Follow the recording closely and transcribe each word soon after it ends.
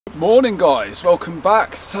Morning guys, welcome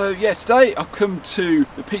back. So yeah, today I've come to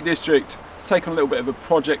the Peak District to take on a little bit of a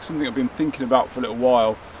project, something I've been thinking about for a little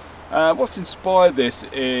while. What's inspired this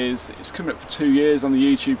is it's coming up for 2 years on the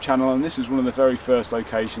YouTube channel, and this was one of the very first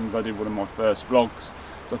locations I did one of my first vlogs.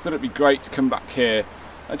 So I thought it'd be great to come back here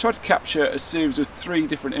and try to capture a series of 3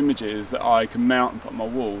 different images that I can mount and put on my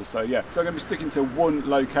wall. So yeah, so I'm going to be sticking to one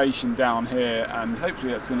location down here, and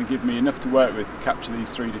hopefully that's going to give me enough to work with to capture these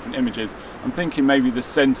 3 different images. I'm thinking maybe the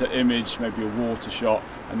centre image, maybe a water shot,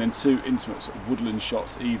 and then 2 intimate sort of woodland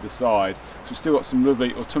shots either side. So we've still got some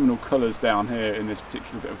lovely autumnal colours down here in this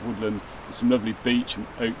particular bit of woodland. There's some lovely beech and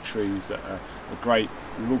oak trees that are great.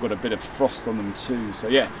 We've all got a bit of frost on them too. So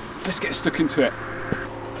yeah, let's get stuck into it.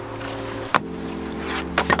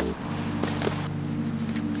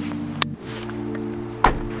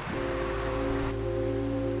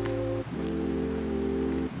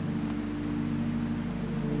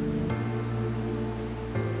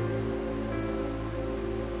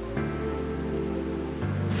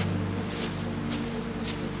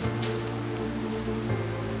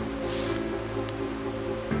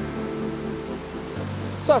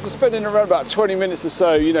 So after spending around about 20 minutes or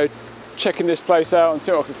so, checking this place out and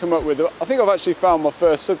see what I can come up with, I think I've actually found my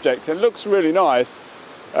first subject, and it looks really nice.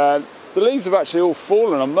 The leaves have actually all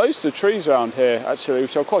fallen on most of the trees around here, actually,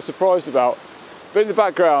 which I'm quite surprised about. But in the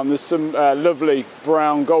background, there's some lovely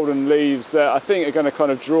brown golden leaves that I think are going to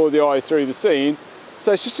kind of draw the eye through the scene.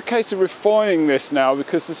 So it's just a case of refining this now,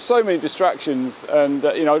 because there's so many distractions, and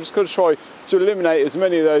I've just got to try to eliminate as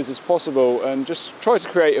many of those as possible and just try to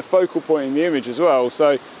create a focal point in the image as well.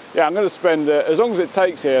 So yeah, I'm going to spend as long as it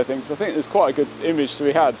takes here, I think, because I think there's quite a good image to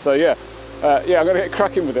be had. So yeah, I'm going to get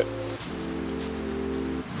cracking with it.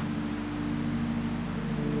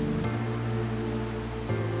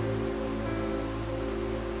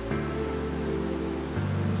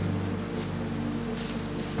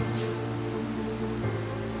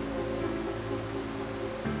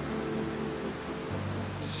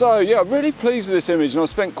 So yeah, I'm really pleased with this image, and I've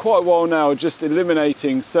spent quite a while now just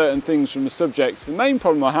eliminating certain things from the subject. The main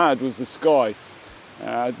problem I had was the sky.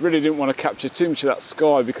 I really didn't want to capture too much of that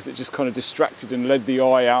sky because it just kind of distracted and led the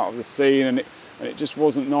eye out of the scene, and it just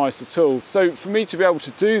wasn't nice at all. So for me to be able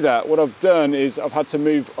to do that, what I've done is I've had to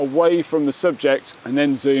move away from the subject and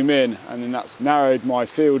then zoom in, and then that's narrowed my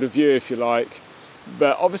field of view, if you like.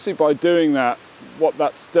 But obviously by doing that, what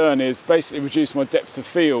that's done is basically reduce my depth of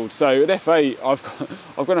field. So at f8,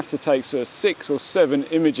 I'm going to have to take sort of 6 or 7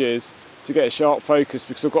 images to get a sharp focus,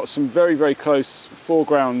 because I've got some very, very close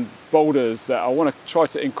foreground boulders that I want to try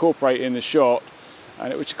to incorporate in the shot,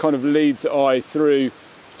 and which kind of leads the eye through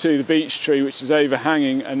to the beech tree, which is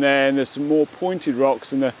overhanging, and then there's some more pointed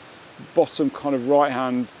rocks in the bottom kind of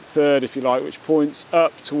right-hand third, if you like, which points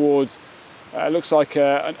up towards, looks like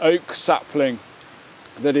an oak sapling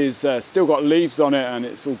that is still got leaves on it, and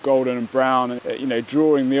it's all golden and brown, and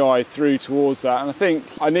drawing the eye through towards that. And I think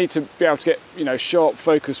I need to be able to get sharp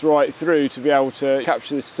focus right through to be able to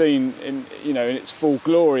capture this scene in in its full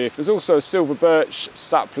glory. There's also a silver birch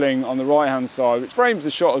sapling on the right hand side which frames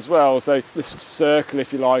the shot as well, so this circle,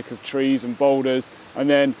 if you like, of trees and boulders, and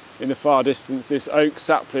then in the far distance this oak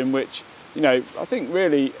sapling, which I think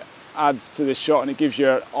really adds to this shot, and it gives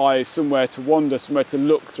your eye somewhere to wander, somewhere to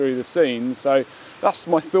look through the scene. So that's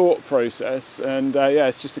my thought process, and yeah,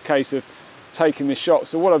 it's just a case of taking this shot.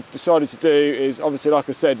 So what I've decided to do is, obviously, like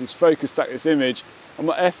I said, is focus stack this image. I'm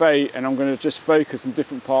at f8, and I'm going to just focus on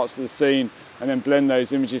different parts of the scene and then blend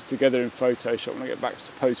those images together in Photoshop when I get back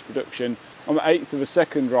to post-production. I'm at 1/8 of a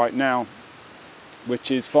second right now,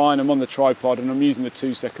 which is fine. I'm on the tripod and I'm using the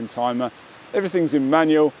 2-second timer. Everything's in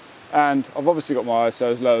manual, and I've obviously got my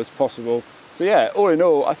ISO as low as possible. So yeah, all in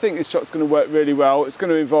all, I think this shot's going to work really well. It's going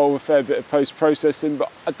to involve a fair bit of post-processing,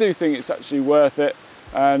 but I do think it's actually worth it.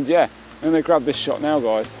 And yeah, I'm going to grab this shot now,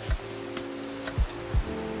 guys.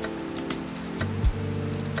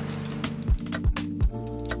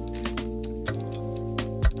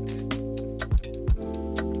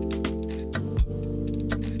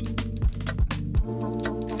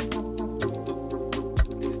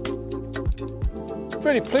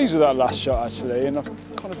 Really pleased with that last shot, actually, and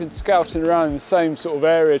I've kind of been scouting around in the same sort of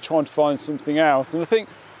area trying to find something else. And I think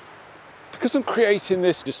because I'm creating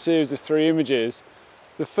this just series of 3 images,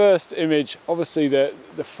 the first image, obviously the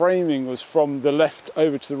framing was from the left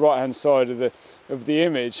over to the right hand side of the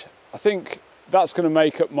image. I think that's going to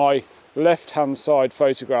make up my left hand side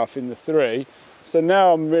photograph in the 3. So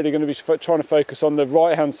now I'm really going to be trying to focus on the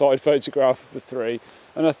right hand side photograph of the 3.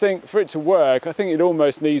 And I think for it to work, I think it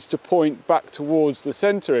almost needs to point back towards the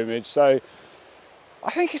center image. So I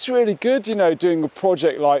think it's really good, doing a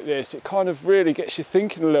project like this. It kind of really gets you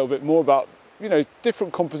thinking a little bit more about you know,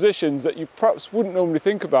 different compositions that you perhaps wouldn't normally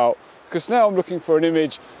think about, because now I'm looking for an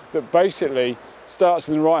image that basically starts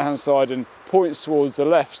in the right hand side and points towards the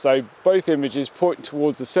left. So both images point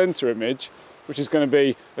towards the center image, which is going to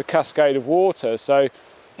be a cascade of water. So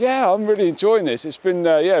yeah, I'm really enjoying this. It's been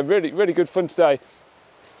yeah, really good fun today.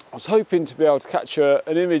 I was hoping to be able to capture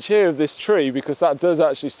an image here of this tree, because that does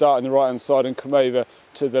actually start in the right hand side and come over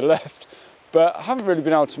to the left, but I haven't really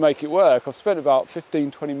been able to make it work. I've spent about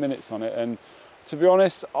 15-20 minutes on it, and to be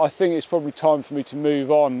honest, I think it's probably time for me to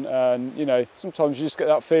move on. And you know, sometimes you just get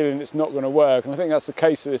that feeling it's not going to work, and I think that's the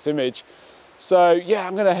case with this image. So yeah,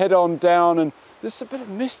 I'm going to head on down, and there's a bit of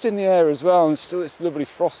mist in the air as well, and still this lovely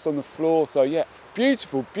frost on the floor. So yeah,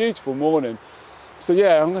 beautiful morning. So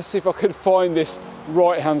yeah, I'm going to see if I could find this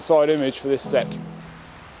right hand side image for this set.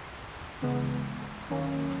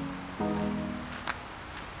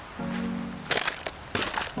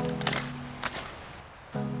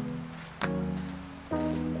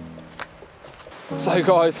 So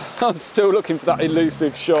guys, I'm still looking for that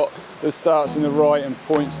elusive shot that starts in the right and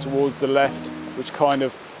points towards the left, which kind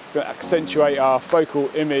of is going to accentuate our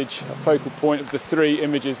focal image, a focal point of the 3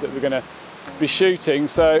 images that we're going to be shooting.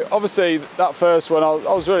 So obviously that first one, I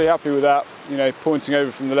was really happy with that, you know, pointing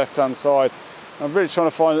over from the left hand side. I'm really trying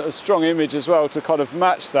to find a strong image as well to kind of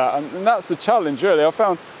match that, and that's the challenge really. I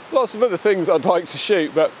found lots of other things I'd like to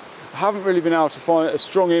shoot, but I haven't really been able to find a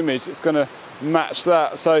strong image that's going to match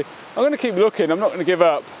that. So I'm going to keep looking, I'm not going to give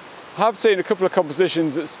up. I have seen a couple of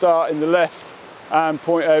compositions that start in the left and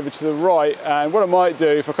point over to the right, and what I might do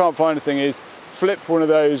if I can't find anything is flip one of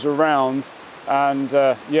those around and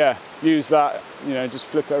yeah, use that, you know, just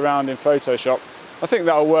flip it around in Photoshop. I think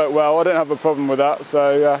that'll work well. I don't have a problem with that.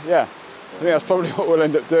 So yeah, I think that's probably what we'll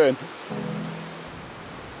end up doing.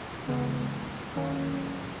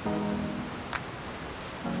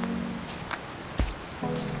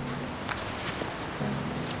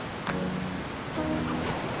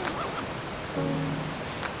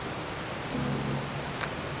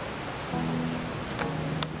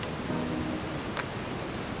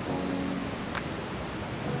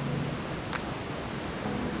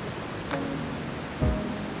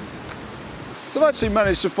 So I've actually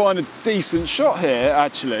managed to find a decent shot here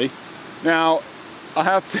actually. Now I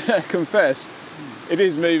have to confess, it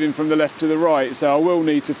is moving from the left to the right, so I will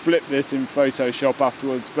need to flip this in Photoshop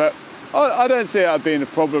afterwards, but I don't see that being a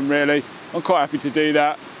problem really. I'm quite happy to do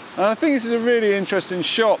that, and I think this is a really interesting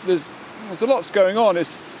shot. There's a lot going on.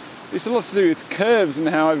 It's a lot to do with curves and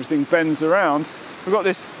how everything bends around. We've got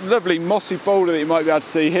this lovely mossy boulder that you might be able to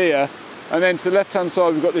see here, and then to the left hand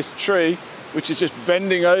side we've got this tree which is just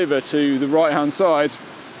bending over to the right hand side,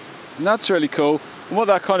 and that's really cool. And what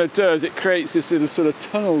that kind of does, it creates this little sort of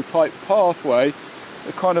tunnel type pathway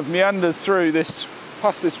that kind of meanders through this,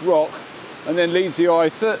 past this rock, and then leads the eye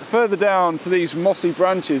further down to these mossy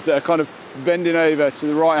branches that are kind of bending over to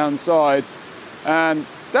the right hand side, and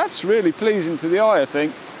that's really pleasing to the eye, I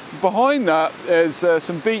think. Behind that there's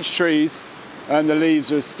some beech trees, and the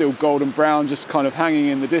leaves are still golden brown, just kind of hanging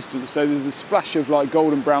in the distance, so there's a splash of like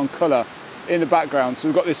golden brown colour in the background. So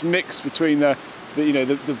we've got this mix between the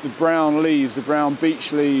brown leaves, the brown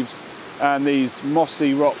beech leaves, and these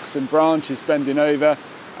mossy rocks and branches bending over,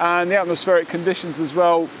 and the atmospheric conditions as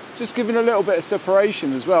well, just giving a little bit of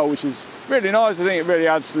separation as well, which is really nice. I think it really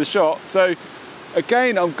adds to the shot. So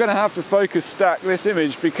again, I'm going to have to focus stack this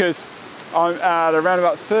image because I'm at around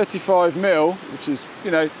about 35mm, which is, you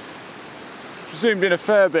know, zoomed in a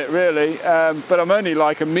fair bit really, but I'm only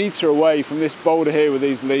like a metre away from this boulder here with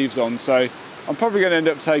these leaves on, so I'm probably going to end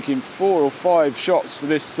up taking 4 or 5 shots for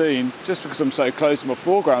this scene just because I'm so close to my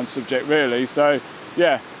foreground subject really. So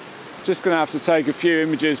yeah, just going to have to take a few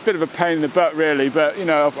images. Bit of a pain in the butt really, but you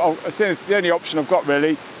know, it's the only option I've got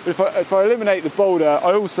really. But if I eliminate the boulder,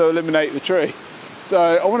 I also eliminate the tree, so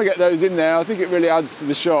I want to get those in there. I think it really adds to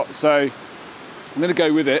the shot, so I'm going to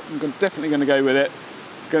go with it. Definitely going to go with it.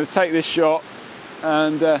 I'm going to take this shot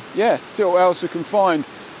and yeah, see what else we can find.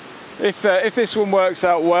 If this one works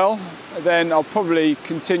out well, then I'll probably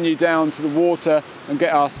continue down to the water and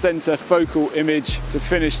get our center focal image to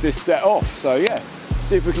finish this set off. So yeah,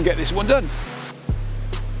 see if we can get this one done.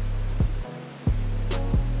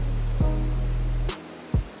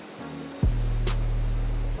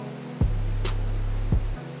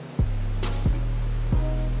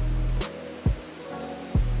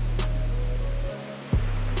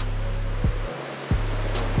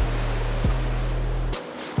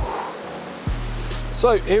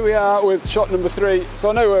 So here we are with shot number 3. So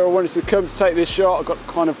I know where I wanted to come to take this shot. I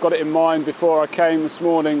kind of got it in mind before I came this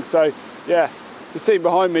morning. So yeah, the scene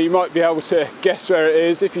behind me, you might be able to guess where it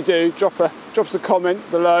is. If you do, drop us a comment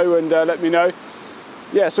below and let me know.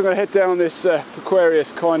 yeah, so I'm going to head down this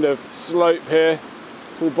precarious kind of slope here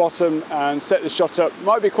to the bottom and set the shot up.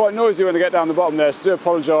 Might be quite noisy when I get down the bottom there, so do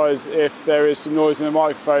apologise if there is some noise in the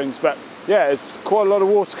microphones, but yeah, it's quite a lot of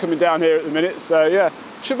water coming down here at the minute, so yeah,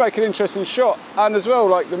 should make an interesting shot. And as well,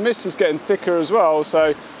 like the mist is getting thicker as well,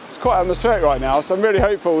 so it's quite atmospheric right now, so I'm really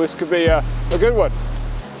hopeful this could be a good one.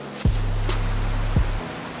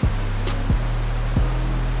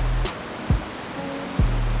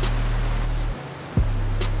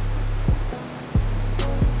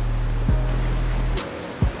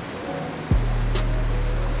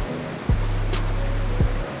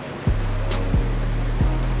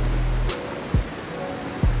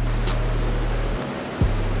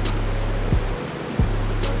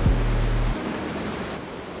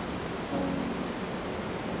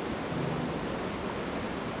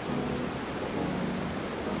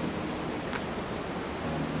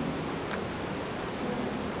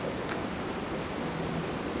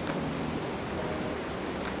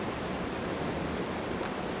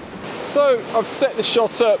 So I've set the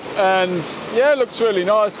shot up and yeah, it looks really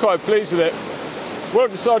nice, quite pleased with it. What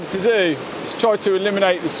I've decided to do is try to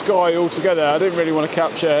eliminate the sky altogether. I didn't really want to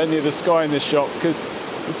capture any of the sky in this shot because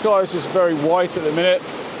the sky is just very white at the minute.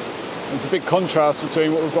 There's a big contrast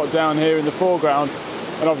between what we've got down here in the foreground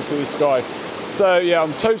and obviously the sky. So yeah,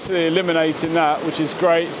 I'm totally eliminating that, which is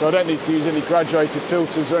great. So I don't need to use any graduated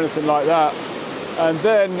filters or anything like that. And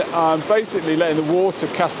then I'm basically letting the water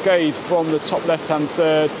cascade from the top left-hand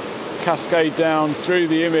third, cascade down through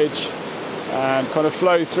the image and kind of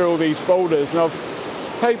flow through all these boulders. And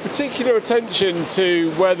I've paid particular attention to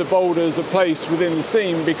where the boulders are placed within the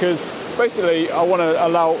scene because basically I want to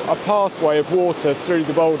allow a pathway of water through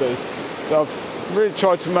the boulders. So I've really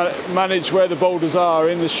tried to manage where the boulders are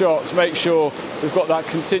in the shot to make sure we've got that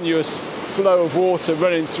continuous flow of water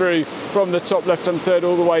running through from the top left-hand third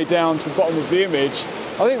all the way down to the bottom of the image.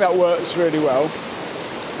 I think that works really well.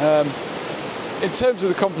 In terms of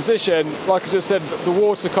the composition, like I just said, the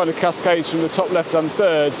water kind of cascades from the top left-hand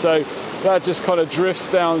third, so that just kind of drifts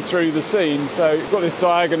down through the scene. So you've got this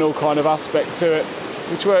diagonal kind of aspect to it,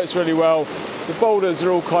 which works really well. The boulders are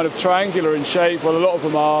all kind of triangular in shape, well a lot of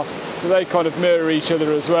them are, so they kind of mirror each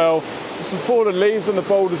other as well. There's some fallen leaves on the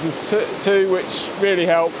boulders too, which really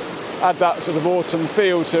help add that sort of autumn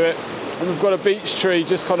feel to it. And we've got a beech tree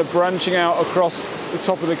just kind of branching out across the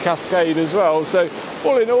top of the cascade as well. So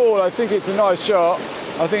all in all, I think it's a nice shot.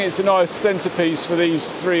 I think it's a nice centerpiece for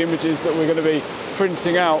these three images that we're going to be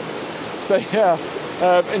printing out. So yeah,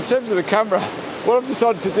 in terms of the camera, what I've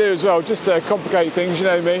decided to do as well, just to complicate things, you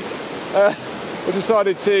know me, we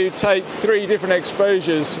decided to take 3 different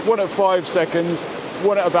exposures, one at 5 seconds,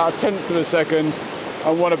 one at about 1/10 of a second,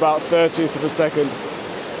 and one about 1/30 of a second.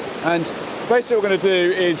 And basically what we're going to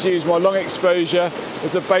do is use my long exposure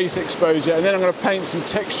as a base exposure, and then I'm going to paint some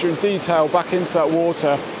texture and detail back into that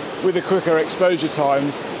water with the quicker exposure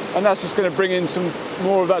times, and that's just going to bring in some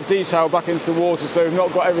more of that detail back into the water, so we've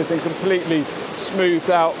not got everything completely smoothed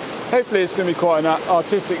out. Hopefully it's going to be quite an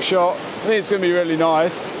artistic shot. I think it's going to be really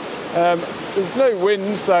nice. There's no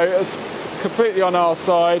wind, so it's completely on our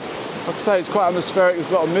side. Like I say, it's quite atmospheric,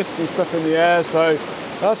 there's a lot of mist and stuff in the air, so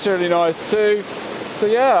that's really nice too. So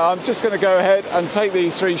yeah, I'm just going to go ahead and take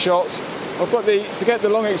these 3 shots. I've got to get the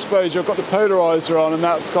long exposure, I've got the polarizer on, and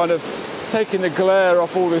that's kind of taking the glare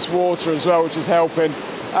off all this water as well, which is helping.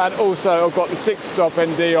 And also I've got the 6-stop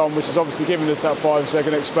ND on, which is obviously giving us that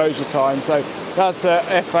 5-second exposure time. So that's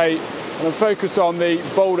f8, and I'm focused on the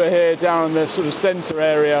boulder here down in the sort of center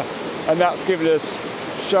area, and that's giving us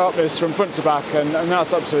sharpness from front to back, and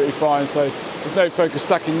that's absolutely fine. So there's no focus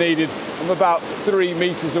stacking needed. I'm about 3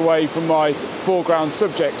 meters away from my foreground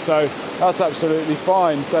subject, so that's absolutely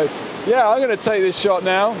fine. So yeah, I'm going to take this shot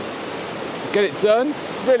now, get it done.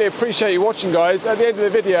 Really appreciate you watching, guys. At the end of the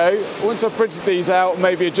video, once I've printed these out,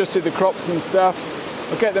 maybe adjusted the crops and stuff,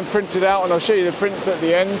 I'll get them printed out and I'll show you the prints at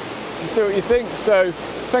the end and see what you think. So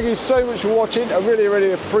thank you so much for watching. I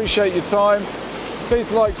really appreciate your time.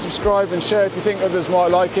 Please like, subscribe and share if you think others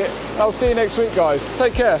might like it. I'll see you next week, guys.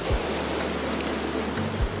 Take care.